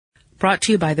Brought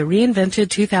to you by the reinvented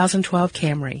 2012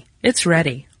 Camry. It's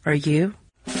ready. Are you?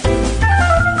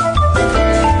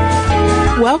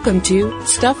 Welcome to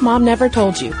Stuff Mom Never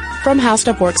Told You from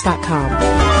HowStuffWorks.com.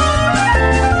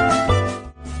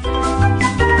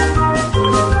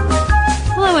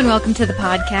 Hello and welcome to the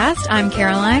podcast. I'm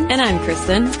Caroline. And I'm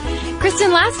Kristen.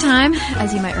 Kristen, last time,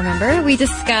 as you might remember, we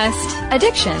discussed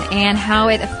addiction and how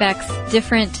it affects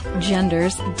different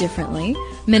genders differently.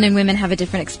 Men and women have a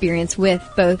different experience with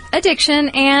both addiction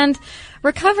and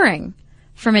recovering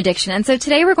from addiction. And so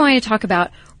today we're going to talk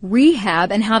about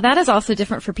rehab and how that is also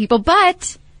different for people,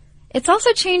 but it's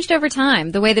also changed over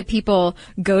time. The way that people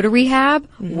go to rehab,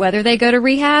 whether they go to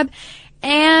rehab.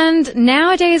 And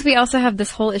nowadays we also have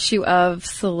this whole issue of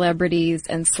celebrities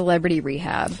and celebrity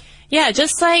rehab. Yeah,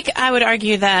 just like I would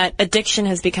argue that addiction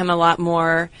has become a lot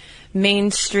more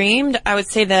mainstreamed, I would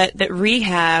say that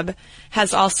rehab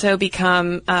has also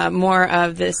become more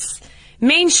of this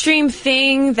mainstream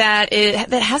thing that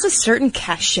has a certain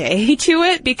cachet to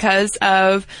it because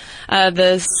of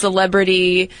the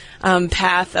celebrity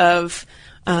path of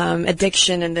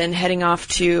addiction and then heading off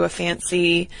to a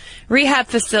fancy rehab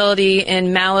facility in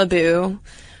Malibu.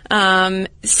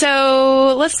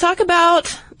 So let's talk about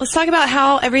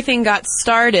how everything got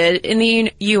started in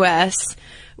the U.S.,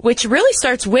 which really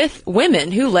starts with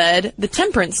women who led the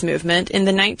temperance movement in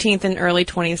the 19th and early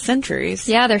 20th centuries.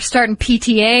 Yeah, they're starting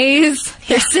PTAs.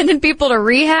 They're sending people to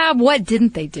rehab. What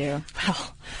didn't they do?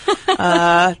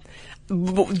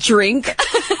 Well, drink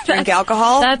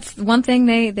alcohol. That's one thing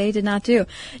they did not do.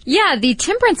 Yeah, the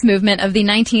temperance movement of the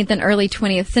 19th and early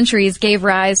 20th centuries gave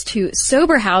rise to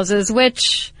sober houses,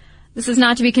 which this is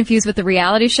not to be confused with the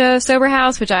reality show Sober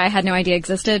House, which I had no idea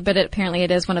existed, but apparently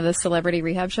it is one of the celebrity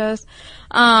rehab shows.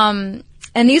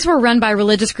 And these were run by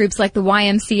religious groups like the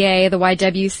YMCA, the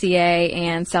YWCA,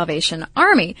 and Salvation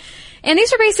Army. And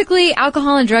these are basically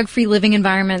alcohol and drug-free living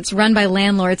environments run by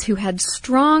landlords who had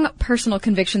strong personal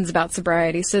convictions about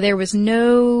sobriety. So there was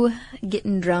no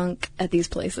getting drunk at these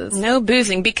places. No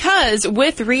boozing. Because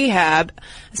with rehab,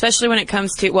 especially when it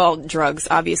comes to, well, drugs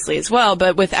obviously as well,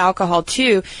 but with alcohol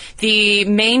too, the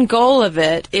main goal of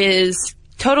it is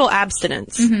total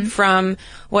abstinence from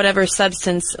whatever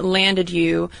substance landed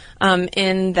you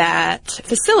in that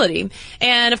facility.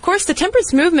 And, of course, the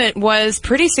temperance movement was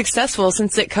pretty successful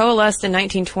since it coalesced in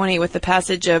 1920 with the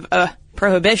passage of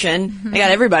prohibition. They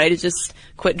got everybody to just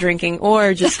quit drinking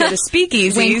or just go to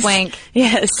speakeasies. Wink, wink.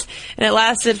 Yes. And it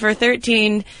lasted for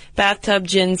 13 bathtub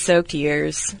gin-soaked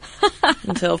years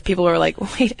until people were like,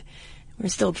 wait, we're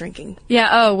still drinking. Yeah,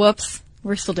 oh, whoops.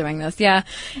 We're still doing this, yeah.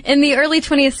 In the early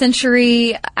 20th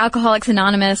century, Alcoholics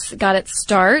Anonymous got its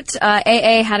start.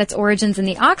 AA had its origins in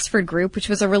the Oxford group, which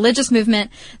was a religious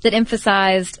movement that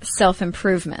emphasized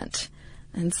self-improvement.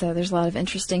 And so there's a lot of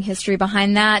interesting history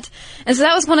behind that. And so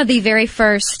that was one of the very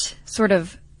first sort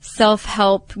of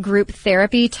self-help group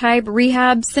therapy type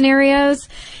rehab scenarios.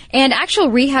 And actual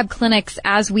rehab clinics,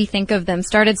 as we think of them,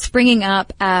 started springing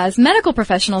up as medical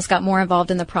professionals got more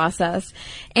involved in the process.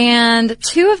 And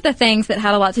two of the things that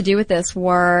had a lot to do with this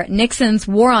were Nixon's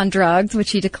War on Drugs,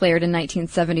 which he declared in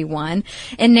 1971,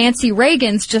 and Nancy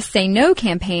Reagan's Just Say No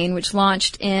campaign, which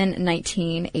launched in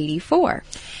 1984.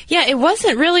 Yeah, it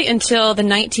wasn't really until the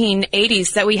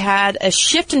 1980s that we had a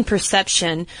shift in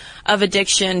perception of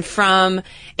addiction from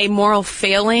a moral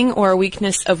failing or a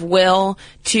weakness of will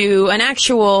to an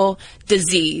actual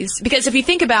disease. Because if you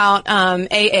think about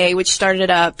AA, which started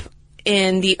up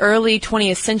in the early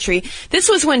 20th century, this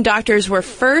was when doctors were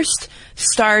first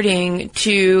starting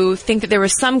to think that there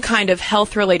was some kind of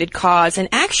health-related cause. And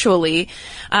actually,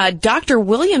 Dr.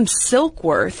 William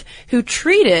Silkworth, who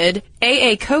treated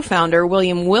AA co-founder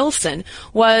William Wilson,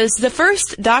 was the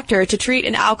first doctor to treat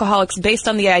an alcoholics based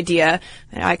on the idea,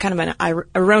 kind of an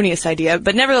erroneous idea,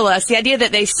 but nevertheless, the idea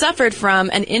that they suffered from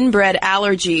an inbred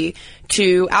allergy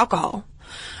to alcohol.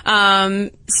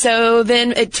 So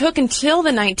then it took until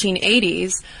the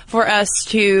 1980s for us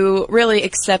to really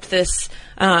accept this,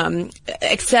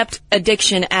 accept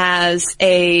addiction as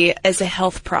a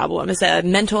health problem, as a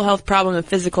mental health problem, a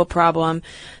physical problem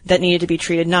that needed to be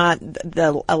treated, not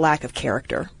a lack of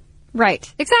character.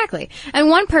 Right, exactly. And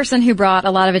one person who brought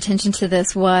a lot of attention to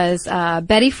this was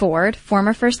Betty Ford,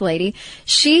 former First Lady.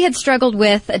 She had struggled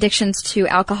with addictions to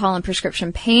alcohol and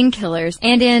prescription painkillers.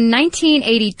 And in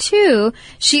 1982,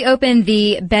 she opened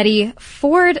the Betty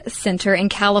Ford Center in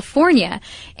California.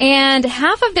 And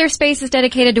half of their space is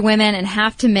dedicated to women and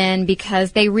half to men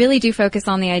because they really do focus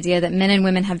on the idea that men and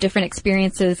women have different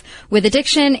experiences with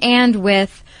addiction and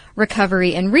with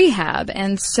recovery and rehab.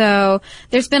 And so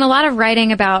there's been a lot of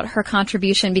writing about her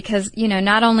contribution because, you know,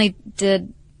 not only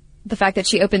did the fact that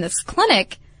she opened this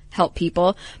clinic help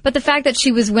people. But the fact that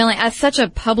she was willing, as such a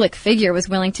public figure, was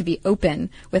willing to be open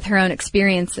with her own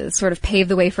experiences sort of paved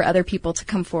the way for other people to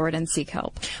come forward and seek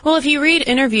help. Well, if you read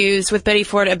interviews with Betty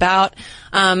Ford about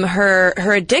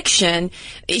her addiction,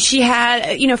 she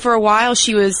had, for a while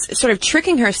she was sort of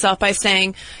tricking herself by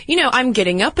saying, I'm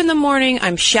getting up in the morning,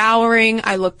 I'm showering,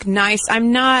 I look nice,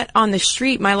 I'm not on the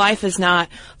street, my life is not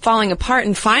falling apart.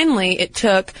 And finally, it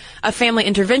took a family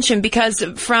intervention because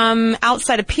from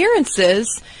outside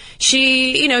appearances,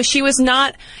 she was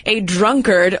not a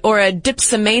drunkard or a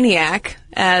dipsomaniac,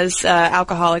 as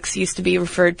alcoholics used to be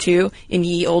referred to in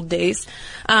ye old days.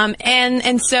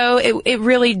 And so it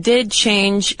really did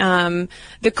change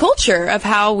the culture of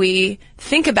how we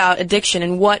think about addiction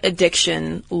and what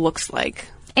addiction looks like.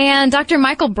 And Dr.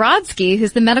 Michael Brodsky,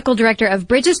 who's the medical director of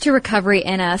Bridges to Recovery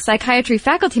and a psychiatry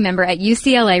faculty member at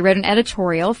UCLA, wrote an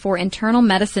editorial for Internal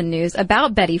Medicine News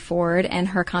about Betty Ford and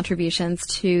her contributions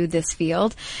to this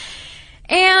field.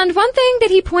 And one thing that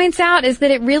he points out is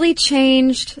that it really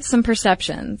changed some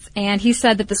perceptions. And he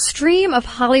said that the stream of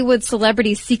Hollywood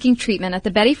celebrities seeking treatment at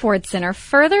the Betty Ford Center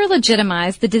further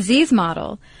legitimized the disease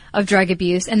model of drug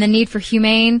abuse and the need for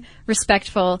humane,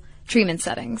 respectful treatment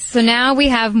settings. So now we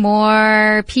have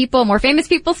more famous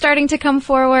people starting to come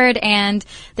forward, and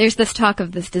there's this talk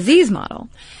of this disease model.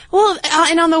 Well,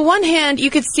 and on the one hand, you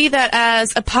could see that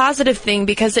as a positive thing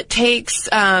because it takes,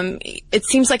 it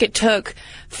seems like it took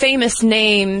famous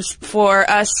names for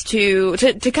us to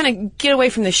kind of get away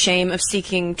from the shame of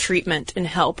seeking treatment and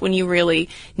help when you really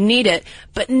need it.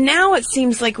 But now it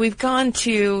seems like we've gone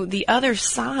to the other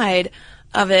side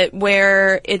of it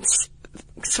where it's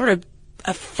sort of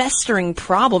a festering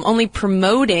problem, only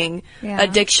promoting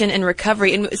addiction and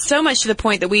recovery, and so much to the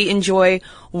point that we enjoy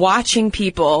watching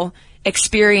people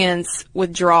experience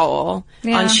withdrawal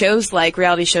on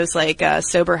reality shows like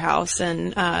Sober House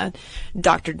and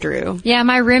Dr. Drew. Yeah,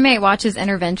 my roommate watches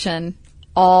Intervention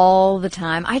all the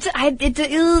time. I can't do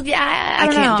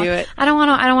it. I don't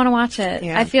want to watch it.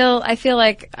 Yeah. I feel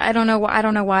like I don't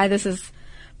know why this is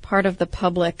part of the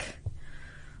public,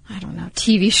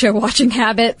 TV show watching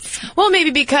habits. Well,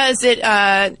 maybe because it,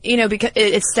 because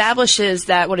it establishes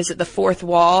that, the fourth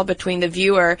wall between the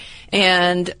viewer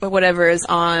and whatever is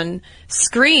on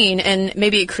screen, and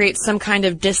maybe it creates some kind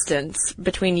of distance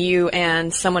between you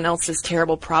and someone else's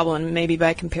terrible problem. Maybe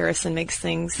by comparison makes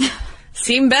things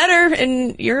seem better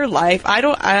in your life.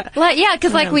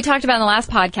 Because like we talked about in the last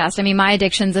podcast, my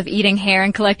addictions of eating hair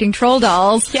and collecting troll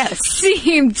dolls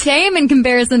seem tame in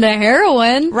comparison to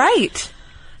heroin. Right.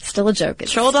 Still a joke.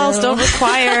 Troll dolls don't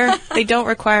require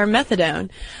methadone.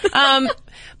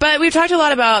 But we've talked a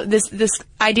lot about this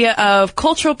idea of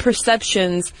cultural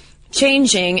perceptions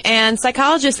changing, and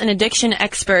psychologist and addiction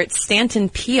expert Stanton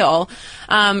Peele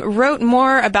wrote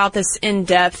more about this in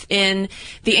depth in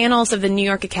the Annals of the New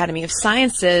York Academy of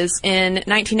Sciences in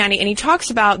 1990, and he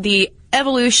talks about the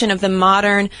evolution of the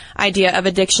modern idea of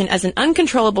addiction as an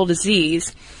uncontrollable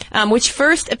disease, which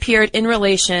first appeared in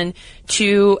relation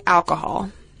to alcohol.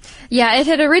 Yeah, it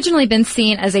had originally been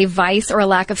seen as a vice or a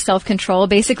lack of self-control.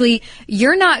 Basically,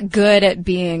 you're not good at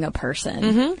being a person.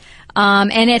 Mm-hmm.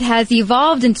 And it has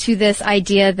evolved into this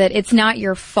idea that it's not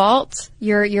your fault.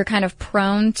 You're kind of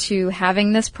prone to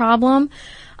having this problem,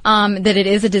 that it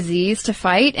is a disease to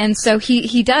fight. And so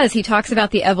he talks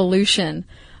about the evolution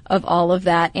of all of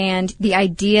that, and the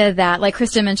idea that, like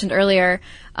Krista mentioned earlier,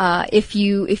 if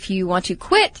you want to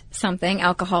quit something,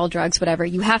 alcohol, drugs, whatever,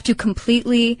 you have to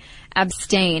completely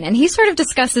abstain. And he sort of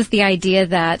discusses the idea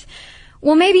that,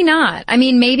 well, maybe not.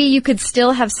 Maybe you could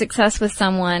still have success with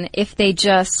someone if they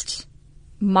just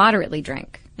moderately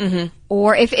drink. Mm-hmm.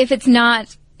 Or if it's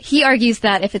not, he argues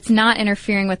that if it's not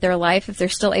interfering with their life, if they're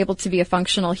still able to be a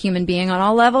functional human being on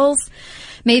all levels,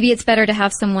 maybe it's better to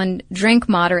have someone drink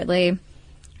moderately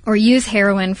or use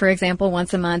heroin, for example,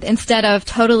 once a month, instead of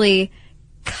totally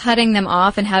cutting them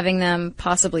off and having them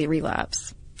possibly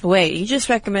relapse. Wait, you just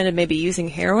recommended maybe using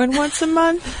heroin once a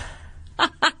month?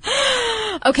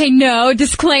 Okay, no,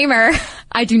 disclaimer.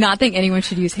 I do not think anyone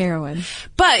should use heroin.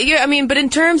 But in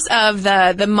terms of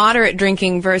the moderate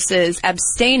drinking versus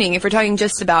abstaining, if we're talking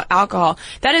just about alcohol,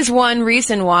 that is one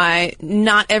reason why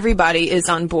not everybody is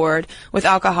on board with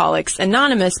Alcoholics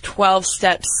Anonymous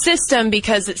 12-step system,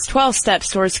 because it's 12 steps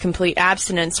towards complete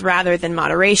abstinence rather than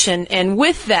moderation. And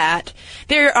with that,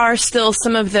 there are still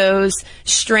some of those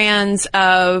strands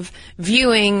of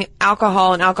viewing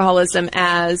alcohol and alcoholism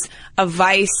as a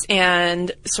vice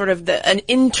and sort of an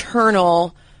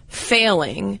internal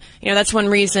failing. That's one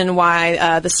reason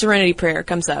why the Serenity Prayer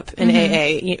comes up in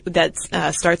AA.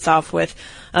 That starts off with,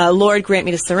 Lord, grant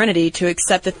me the serenity to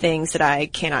accept the things that I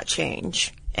cannot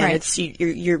change. And it's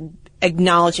you're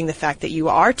acknowledging the fact that you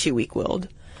are too weak-willed.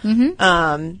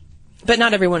 Mm-hmm. But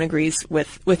not everyone agrees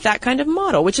with that kind of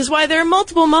model, which is why there are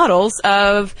multiple models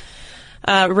of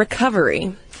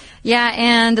recovery. Yeah,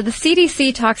 and the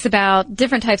CDC talks about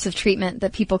different types of treatment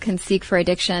that people can seek for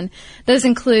addiction. Those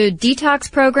include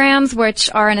detox programs,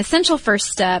 which are an essential first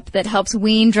step that helps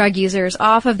wean drug users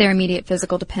off of their immediate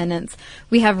physical dependence.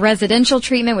 We have residential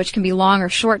treatment, which can be long or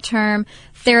short term.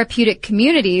 Therapeutic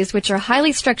communities, which are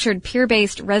highly structured,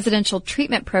 peer-based residential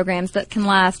treatment programs that can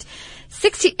last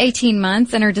 6 to 18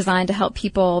 months and are designed to help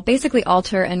people basically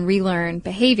alter and relearn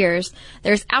behaviors.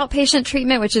 There's outpatient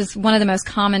treatment, which is one of the most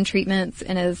common treatments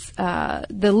and is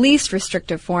the least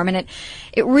restrictive form. And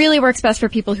it really works best for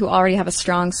people who already have a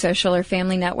strong social or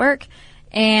family network.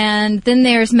 And then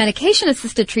there's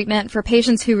medication-assisted treatment for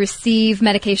patients who receive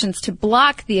medications to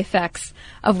block the effects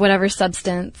of whatever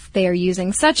substance they are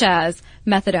using, such as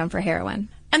methadone for heroin.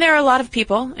 And there are a lot of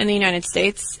people in the United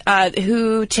States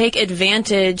who take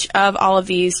advantage of all of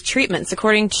these treatments.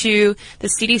 According to the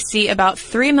CDC, about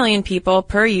 3 million people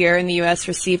per year in the U.S.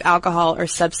 receive alcohol or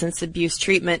substance abuse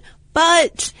treatment.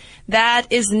 But that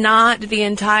is not the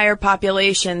entire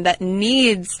population that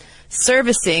needs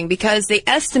servicing, because they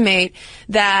estimate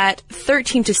that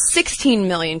 13 to 16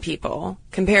 million people,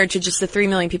 compared to just the 3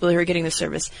 million people who are getting the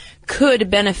service, could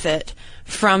benefit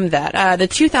from that. The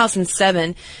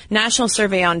 2007 National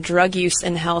Survey on Drug Use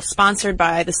and Health, sponsored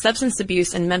by the Substance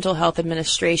Abuse and Mental Health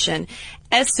Administration,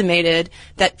 estimated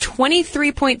that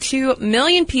 23.2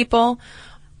 million people,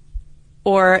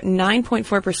 or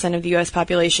 9.4% of the U.S.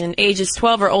 population, ages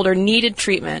 12 or older, needed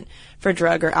treatment for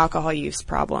drug or alcohol use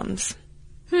problems.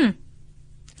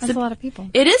 That's a lot of people.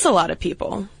 It is a lot of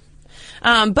people.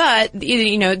 But,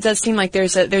 it does seem like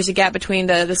there's a gap between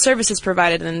the services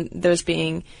provided and those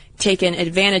being taken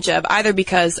advantage of, either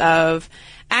because of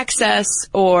access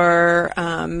or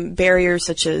barriers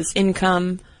such as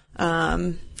income.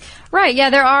 Right. Yeah,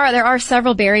 there are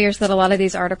several barriers that a lot of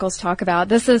these articles talk about.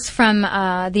 This is from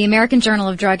the American Journal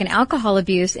of Drug and Alcohol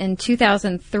Abuse in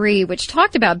 2003, which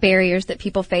talked about barriers that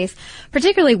people face,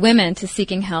 particularly women, to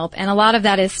seeking help. And a lot of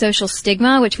that is social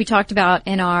stigma, which we talked about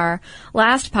in our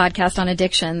last podcast on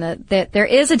addiction, that there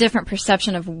is a different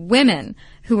perception of women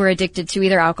who are addicted to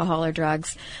either alcohol or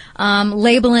drugs.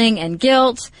 Labeling and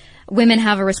guilt. Women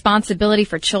have a responsibility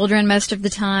for children most of the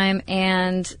time,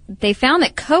 and they found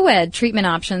that co-ed treatment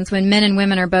options, when men and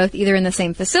women are both either in the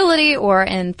same facility or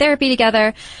in therapy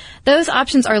together, those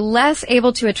options are less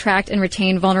able to attract and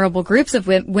retain vulnerable groups of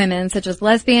women, such as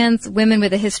lesbians, women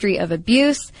with a history of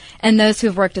abuse, and those who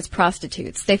have worked as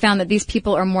prostitutes. They found that these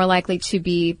people are more likely to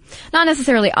be not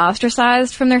necessarily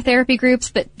ostracized from their therapy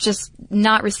groups, but just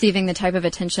not receiving the type of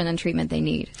attention and treatment they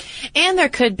need. And there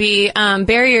could be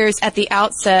barriers at the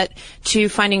outset to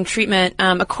finding treatment.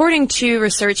 According to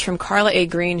research from Carla A.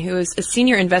 Green, who is a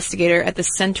senior investigator at the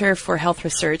Center for Health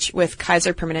Research with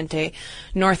Kaiser Permanente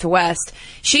Northwest,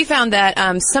 she found that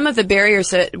some of the barriers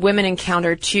that women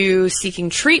encounter to seeking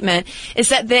treatment is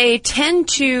that they tend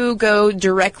to go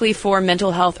directly for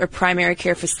mental health or primary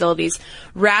care facilities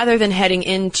rather than heading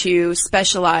into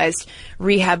specialized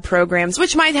rehab programs,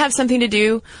 which might have something to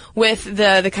do with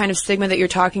the kind of stigma that you're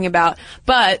talking about.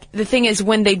 But the thing is,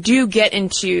 when they do get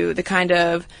into the kind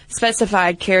of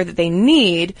specified care that they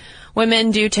need,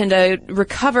 women do tend to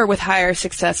recover with higher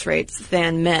success rates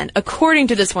than men, according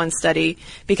to this one study,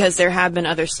 because there have been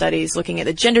other studies looking at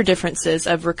the gender differences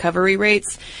of recovery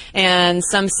rates, and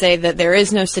some say that there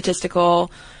is no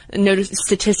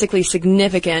statistically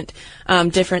significant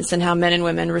difference in how men and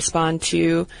women respond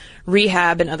to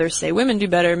rehab, and others say women do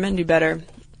better, men do better.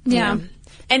 Yeah.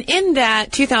 And in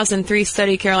that 2003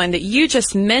 study, Caroline, that you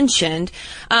just mentioned,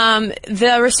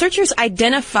 the researchers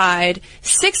identified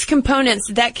 6 components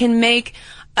that can make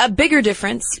a bigger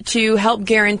difference to help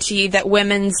guarantee that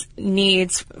women's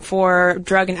needs for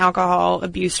drug and alcohol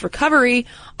abuse recovery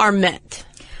are met.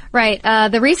 Right.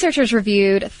 The researchers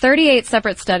reviewed 38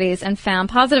 separate studies and found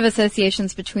positive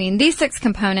associations between these 6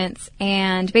 components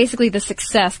and basically the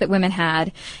success that women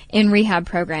had in rehab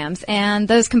programs. And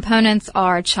those components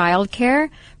are child care,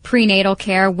 prenatal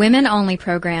care, women-only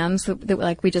programs that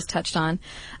like we just touched on,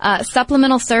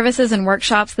 supplemental services and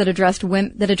workshops that address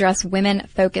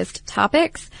women-focused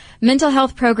topics, mental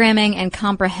health programming, and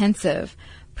comprehensive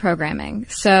programming.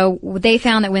 So they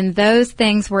found that when those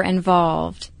things were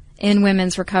involved in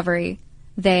women's recovery,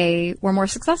 they were more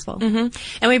successful. Mm-hmm.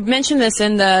 And we mentioned this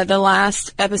in the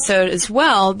last episode as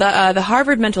well. The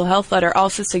Harvard Mental Health Letter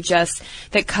also suggests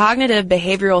that cognitive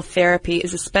behavioral therapy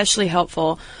is especially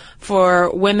helpful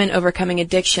for women overcoming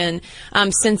addiction,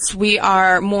 since we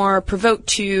are more provoked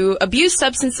to abuse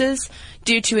substances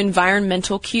due to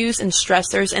environmental cues and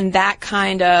stressors, and that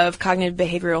kind of cognitive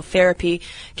behavioral therapy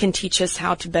can teach us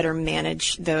how to better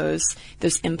manage those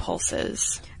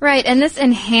impulses. Right, and this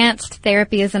enhanced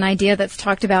therapy is an idea that's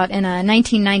talked about in a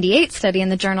 1998 study in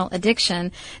the journal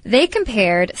Addiction. They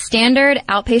compared standard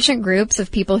outpatient groups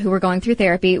of people who were going through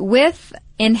therapy with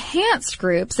enhanced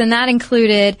groups, and that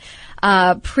included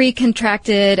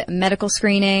pre-contracted medical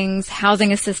screenings,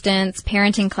 housing assistance,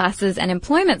 parenting classes, and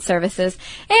employment services.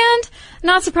 And,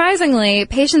 not surprisingly,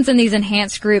 patients in these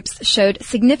enhanced groups showed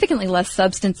significantly less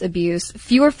substance abuse,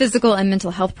 fewer physical and mental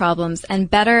health problems, and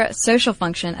better social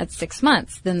function at 6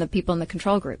 months than the people in the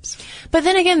control groups. But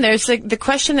then again, there's the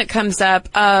question that comes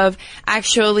up of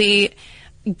actually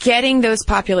getting those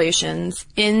populations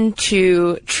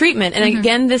into treatment. And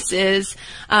again, this is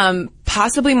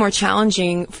possibly more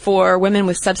challenging for women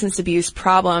with substance abuse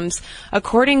problems,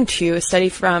 according to a study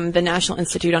from the National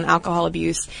Institute on Alcohol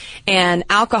Abuse and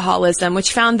Alcoholism,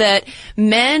 which found that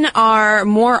men are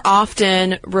more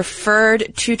often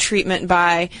referred to treatment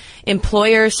by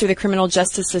employers through the criminal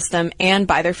justice system and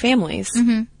by their families.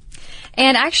 Mm-hmm.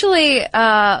 And actually,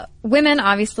 women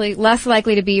obviously less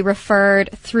likely to be referred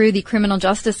through the criminal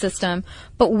justice system.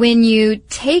 But when you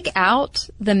take out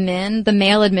the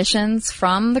male admissions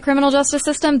from the criminal justice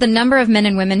system, the number of men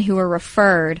and women who are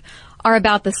referred are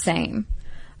about the same.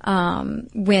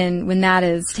 When that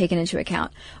is taken into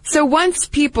account. So once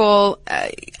people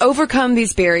overcome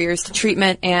these barriers to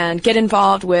treatment and get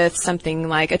involved with something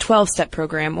like a 12-step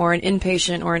program or an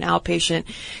inpatient or an outpatient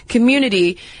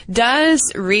community,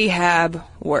 does rehab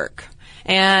work?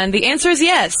 And the answer is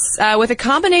yes, with a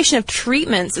combination of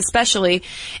treatments especially.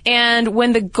 And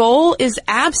when the goal is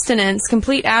abstinence,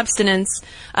 complete abstinence,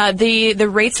 the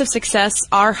rates of success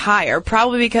are higher,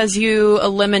 probably because you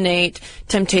eliminate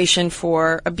temptation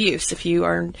for abuse. If you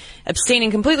are abstaining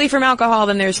completely from alcohol,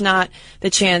 then there's not the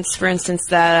chance, for instance,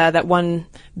 that one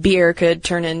beer could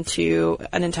turn into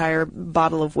an entire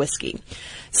bottle of whiskey.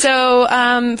 So,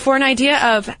 for an idea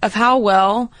of how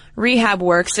well rehab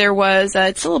works, there was,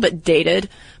 it's a little bit dated,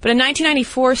 but a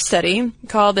 1994 study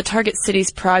called the Target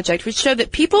Cities Project, which showed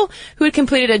that people who had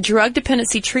completed a drug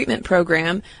dependency treatment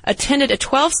program, attended a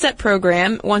 12-step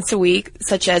program once a week,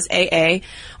 such as AA,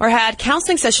 or had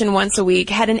counseling session once a week,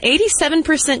 had an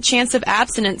 87% chance of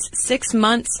abstinence 6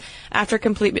 months after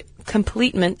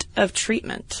completement of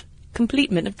treatment.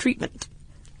 Completement of treatment.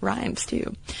 Rhymes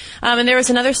too. And there was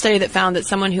another study that found that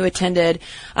someone who attended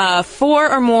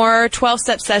 4 or more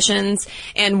 12-step sessions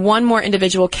and 1 more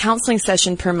individual counseling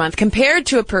session per month, compared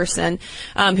to a person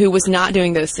who was not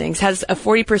doing those things, has a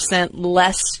 40%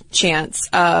 less chance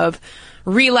of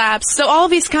relapse. So all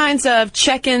these kinds of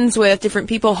check-ins with different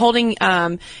people, holding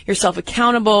yourself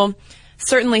accountable,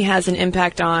 certainly has an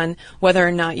impact on whether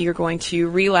or not you're going to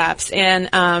relapse. And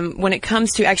when it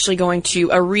comes to actually going to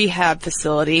a rehab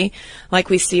facility, like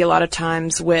we see a lot of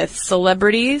times with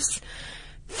celebrities,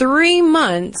 3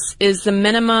 months is the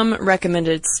minimum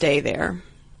recommended stay there.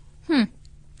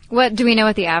 What do we know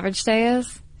what the average stay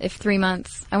is? If 3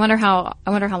 months, I wonder how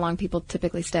long people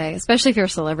typically stay, especially if you're a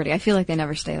celebrity. I feel like they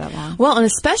never stay that long. Well, and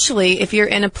especially if you're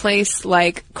in a place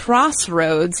like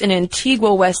Crossroads in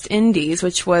Antigua, West Indies,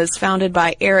 which was founded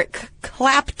by Eric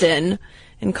Clapton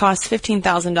and costs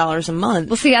 $15,000 a month.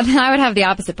 Well, see, then I would have the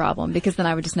opposite problem, because then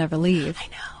I would just never leave. I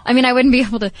know. I mean, I wouldn't be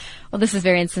able to, well, this is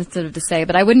very insensitive to say,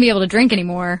 but I wouldn't be able to drink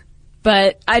anymore.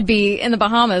 But I'd be in the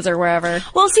Bahamas or wherever.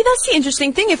 Well, see, that's the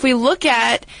interesting thing. If we look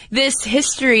at this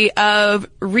history of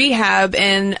rehab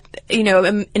and,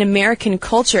 in American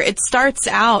culture, it starts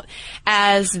out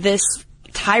as this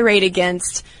tirade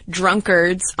against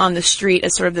drunkards on the street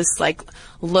as sort of this, like,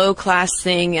 low-class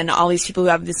thing, and all these people who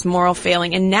have this moral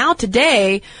failing. And now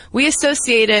today, we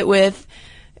associate it with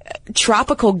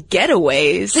tropical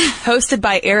getaways hosted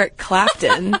by Eric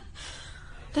Clapton.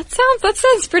 That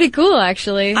sounds pretty cool,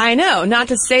 actually. I know. Not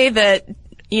to say that,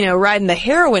 riding the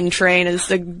heroin train is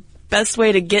the best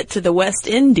way to get to the West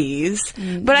Indies.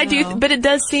 But but it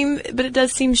does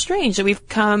seem strange that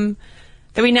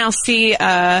we now see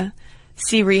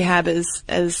rehab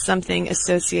as something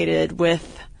associated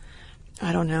with,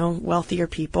 I don't know, wealthier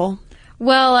people.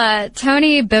 Well,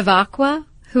 Tony Bevacqua,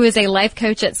 who is a life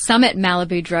coach at Summit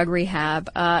Malibu Drug Rehab,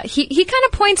 he kind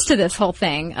of points to this whole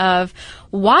thing of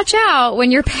watch out when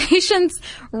your patients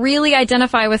really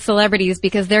identify with celebrities,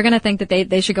 because they're going to think that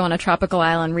they should go on a tropical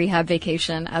island rehab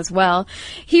vacation as well.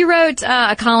 He wrote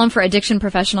a column for Addiction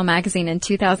Professional magazine in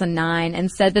 2009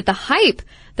 and said that the hype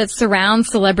that surrounds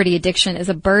celebrity addiction is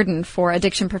a burden for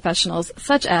addiction professionals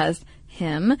such as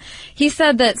him. He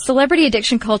said that celebrity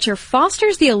addiction culture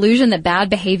fosters the illusion that bad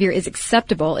behavior is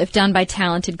acceptable if done by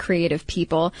talented, creative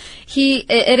people.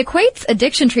 It equates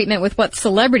addiction treatment with what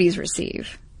celebrities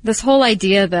receive. This whole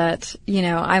idea that,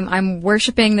 I'm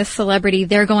worshiping this celebrity,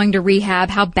 they're going to rehab,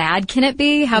 how bad can it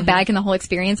be? How bad can the whole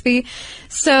experience be?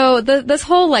 So this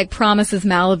whole Promises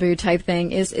Malibu type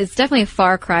thing is definitely a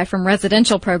far cry from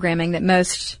residential programming that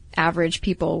most average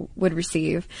people would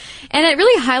receive. And it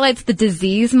really highlights the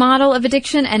disease model of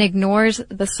addiction and ignores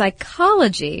the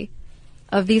psychology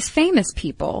of these famous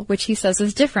people, which he says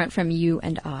is different from you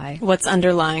and I. What's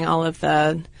underlying all of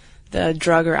the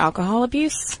drug or alcohol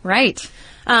abuse? Right.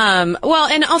 Well,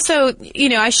 and also,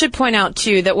 I should point out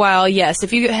too that while, yes,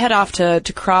 if you head off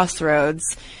to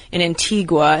Crossroads in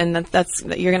Antigua, and that's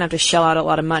you're gonna have to shell out a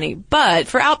lot of money, but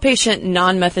for outpatient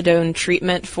non-methadone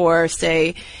treatment for,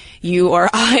 say, you or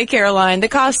I, Caroline, the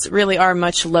costs really are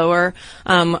much lower,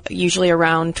 usually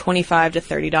around $25 to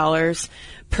 $30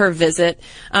 per visit.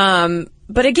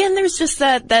 But again, there's just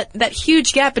that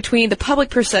huge gap between the public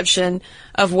perception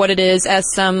of what it is as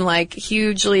some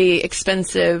hugely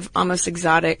expensive, almost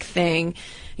exotic thing,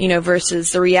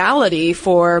 versus the reality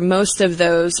for most of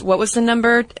those. What was the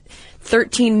number?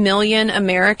 13 million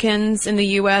Americans in the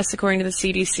U.S., according to the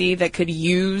CDC, that could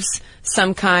use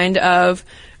some kind of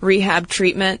rehab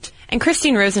treatment. And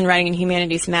Christine Rosen, writing in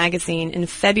Humanities Magazine in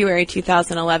February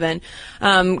 2011,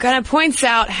 kind of points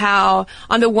out how,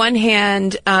 on the one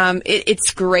hand,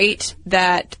 it's great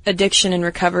that addiction and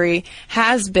recovery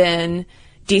has been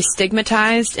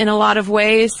destigmatized in a lot of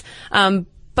ways,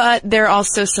 but there are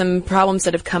also some problems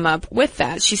that have come up with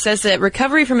that. She says that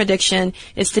recovery from addiction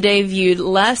is today viewed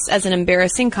less as an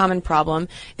embarrassing common problem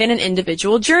than an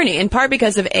individual journey, in part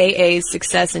because of AA's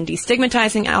success in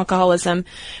destigmatizing alcoholism.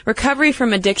 Recovery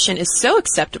from addiction is so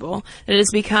acceptable that it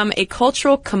has become a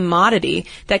cultural commodity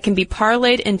that can be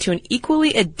parlayed into an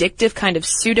equally addictive kind of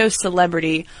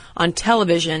pseudo-celebrity on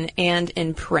television and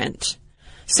in print.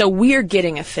 So we're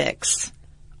getting a fix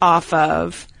off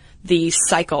of the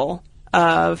cycle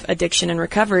of addiction and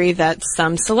recovery that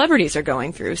some celebrities are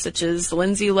going through, such as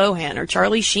Lindsay Lohan or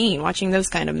Charlie Sheen, watching those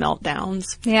kind of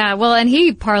meltdowns. Yeah, well, and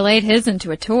he parlayed his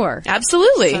into a tour.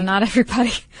 Absolutely. So not everybody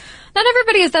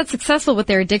is that successful with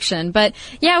their addiction. But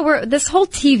yeah, this whole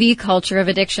TV culture of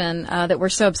addiction that we're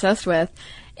so obsessed with,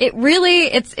 it really,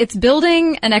 it's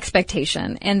building an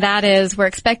expectation. And that is, we're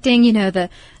expecting, the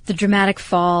dramatic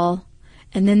fall.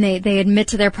 And then they admit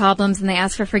to their problems and they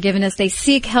ask for forgiveness. They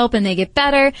seek help and they get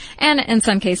better. And in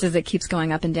some cases it keeps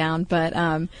going up and down. But,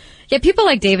 people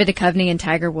like David Duchovny and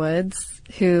Tiger Woods,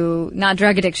 who, not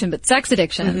drug addiction, but sex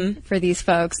addiction for these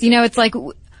folks. It's like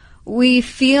we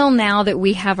feel now that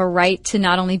we have a right to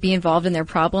not only be involved in their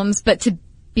problems, but to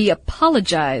be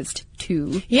apologized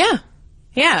to. Yeah.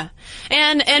 Yeah.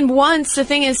 And once, the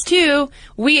thing is too,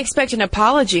 we expect an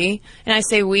apology, and I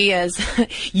say we as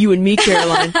you and me,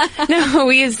 Caroline. No,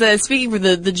 we as speaking for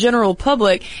the general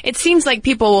public. It seems like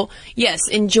people, yes,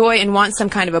 enjoy and want some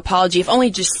kind of apology, if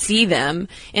only just see them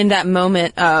in that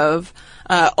moment of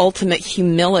ultimate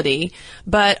humility,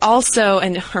 but also,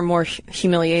 or more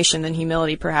humiliation than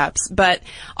humility perhaps, but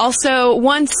also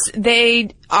once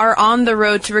they are on the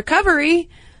road to recovery,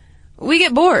 we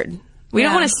get bored. We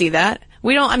don't want to see that.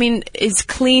 Is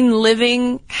Clean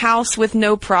Living House with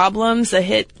No Problems a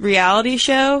hit reality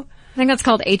show? I think that's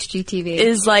called HGTV.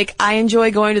 Is I enjoy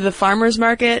going to the farmer's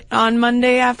market on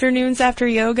Monday afternoons after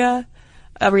yoga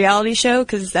a reality show?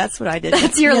 Because that's what I did.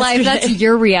 That's your life. That's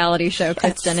your reality show,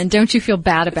 Kristen. And don't you feel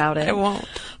bad about it. I won't.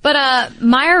 But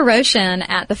Meyer Roshan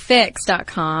at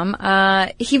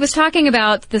thefix.com, he was talking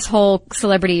about this whole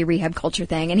celebrity rehab culture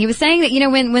thing. And he was saying that,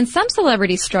 when some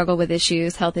celebrities struggle with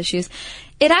health issues,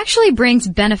 it actually brings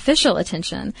beneficial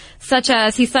attention, such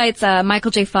as he cites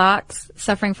Michael J. Fox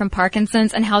suffering from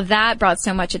Parkinson's and how that brought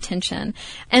so much attention.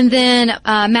 And then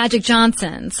Magic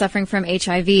Johnson suffering from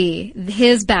HIV,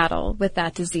 his battle with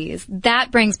that disease.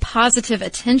 That brings positive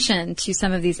attention to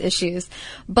some of these issues.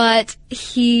 But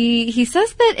he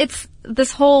says that it's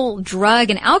this whole drug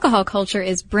and alcohol culture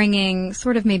is bringing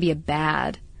sort of maybe a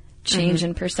bad change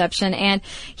in perception. And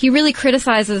he really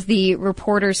criticizes the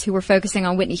reporters who were focusing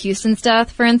on Whitney Houston's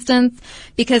death, for instance,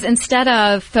 because instead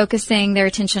of focusing their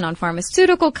attention on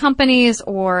pharmaceutical companies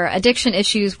or addiction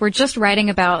issues, we're just writing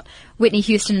about Whitney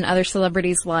Houston and other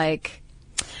celebrities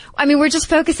we're just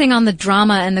focusing on the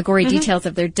drama and the gory details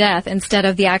of their death instead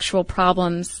of the actual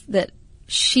problems that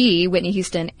Whitney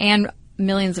Houston, and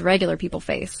millions of regular people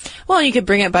face. Well, you could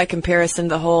bring it by comparison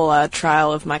the whole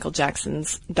trial of Michael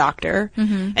Jackson's doctor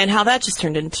and how that just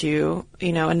turned into,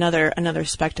 another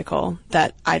spectacle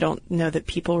that I don't know that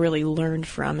people really learned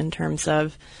from in terms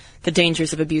of the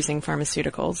dangers of abusing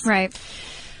pharmaceuticals. Right.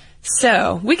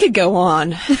 So we could go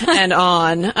on and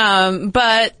on,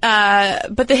 but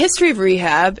the history of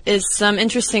rehab is some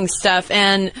interesting stuff.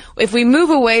 And if we move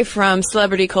away from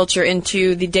celebrity culture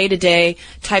into the day-to-day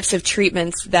types of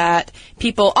treatments that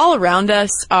people all around us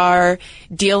are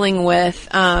dealing with,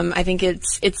 I think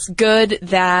it's good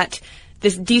that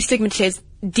this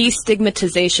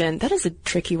destigmatization, that is a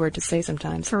tricky word to say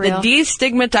sometimes. For real. The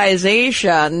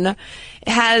destigmatization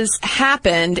has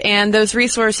happened, and those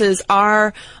resources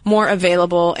are more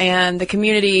available, and the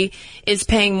community is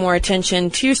paying more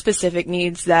attention to specific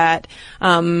needs that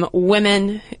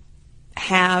women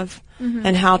have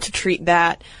and how to treat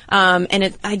that.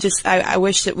 And I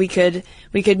wish that we could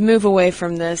move away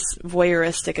from this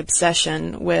voyeuristic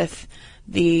obsession with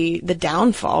the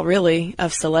downfall, really,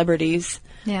 of celebrities.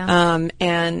 Yeah.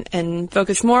 And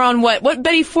focus more on what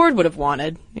Betty Ford would have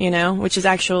wanted, which is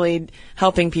actually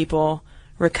helping people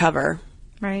recover.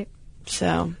 Right.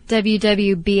 So.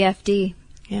 WWBFD.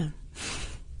 Yeah.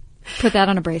 Put that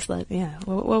on a bracelet. Yeah.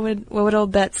 What would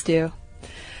old Bets do?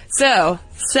 So,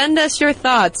 send us your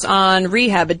thoughts on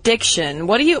rehab, addiction.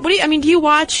 Do you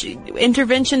watch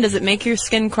Intervention? Does it make your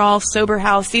skin crawl? Sober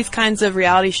House? These kinds of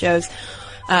reality shows.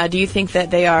 Do you think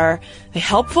that they are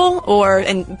helpful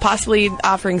and possibly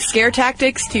offering scare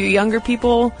tactics to younger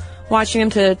people watching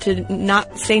them to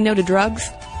not say no to drugs?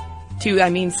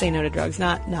 Say no to drugs,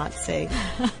 not say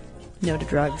no to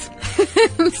drugs.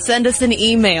 Send us an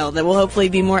email that will hopefully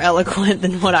be more eloquent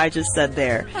than what I just said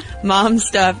there.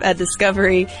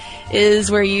 momstuff@discovery is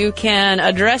where you can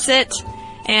address it.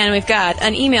 And we've got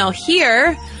an email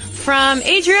here from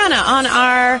Adriana on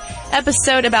our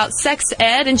episode about sex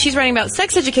ed, and she's writing about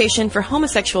sex education for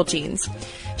homosexual teens.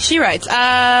 She writes,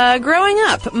 growing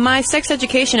up, my sex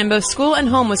education in both school and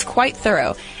home was quite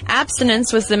thorough.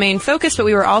 Abstinence was the main focus, but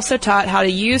we were also taught how to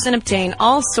use and obtain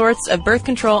all sorts of birth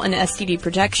control and STD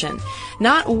protection.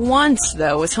 Not once,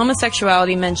 though, was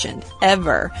homosexuality mentioned.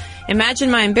 Ever. Imagine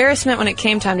my embarrassment when it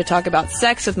came time to talk about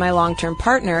sex with my long-term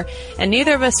partner, and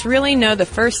neither of us really know the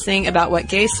first thing about what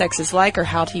gay sex is like or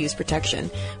how to use protection.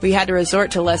 We had to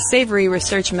resort to less savory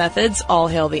research methods, all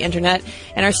hail the internet,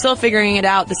 and are still figuring it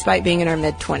out despite being in our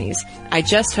mid-20s. I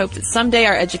just hope that someday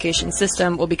our education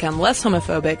system will become less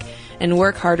homophobic and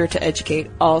work harder to educate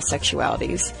all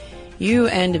sexualities. You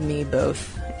and me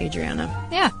both, Adriana.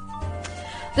 Yeah.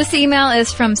 This email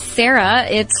is from Sarah.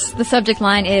 The subject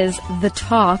line is "The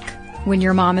Talk When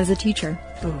Your Mom is a Teacher."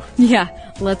 Ooh. Yeah,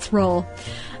 let's roll.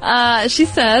 She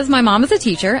says, my mom is a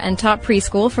teacher and taught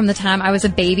preschool from the time I was a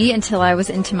baby until I was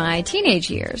into my teenage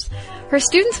years. Her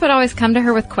students would always come to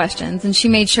her with questions, and she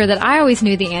made sure that I always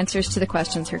knew the answers to the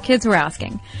questions her kids were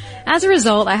asking. As a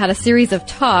result, I had a series of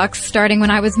talks starting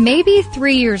when I was maybe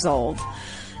 3 years old.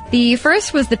 The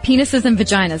first was the penises and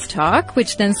vaginas talk,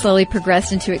 which then slowly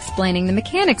progressed into explaining the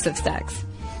mechanics of sex.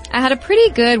 I had a pretty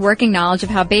good working knowledge of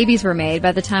how babies were made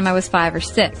by the time I was 5 or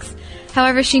 6.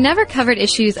 However, she never covered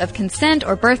issues of consent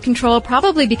or birth control,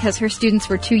 probably because her students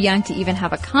were too young to even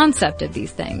have a concept of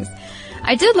these things.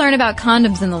 I did learn about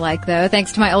condoms and the like, though,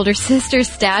 thanks to my older sister's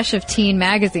stash of teen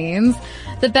magazines.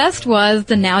 The best was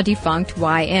the now defunct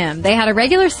YM. They had a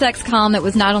regular sex column that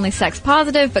was not only sex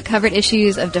positive, but covered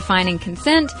issues of defining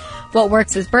consent, what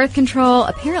works as birth control.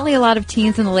 Apparently a lot of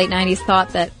teens in the late 90s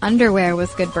thought that underwear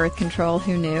was good birth control.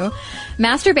 Who knew?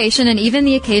 Masturbation, and even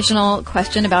the occasional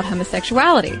question about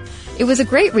homosexuality. It was a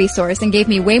great resource and gave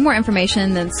me way more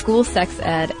information than school sex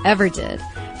ed ever did.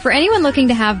 For anyone looking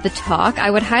to have the talk,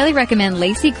 I would highly recommend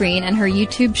Lacey Green and her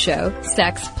YouTube show,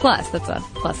 Sex Plus. That's a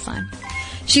plus sign.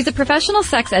 She's a professional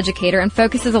sex educator and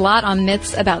focuses a lot on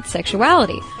myths about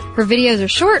sexuality. Her videos are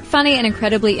short, funny, and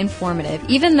incredibly informative.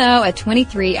 Even though at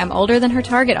 23 I'm older than her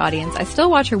target audience, I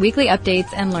still watch her weekly updates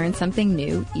and learn something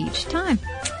new each time.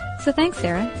 So thanks,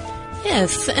 Sarah.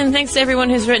 Yes, and thanks to everyone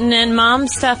who's written in.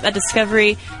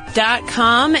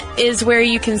 momstuff@discovery.com is where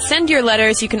you can send your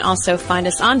letters. You can also find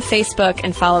us on Facebook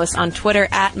and follow us on Twitter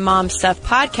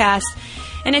 @momstuffpodcast.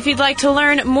 And if you'd like to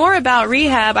learn more about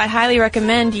rehab, I highly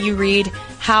recommend you read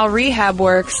How Rehab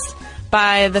Works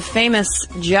by the famous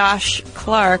Josh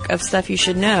Clark of Stuff You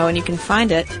Should Know, and you can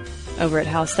find it over at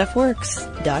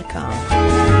howstuffworks.com.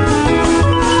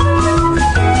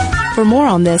 For more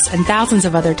on this and thousands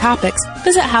of other topics,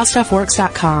 visit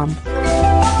howstuffworks.com.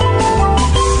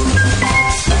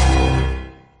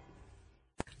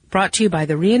 Brought to you by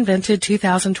the reinvented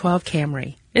 2012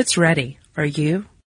 Camry. It's ready. Are you?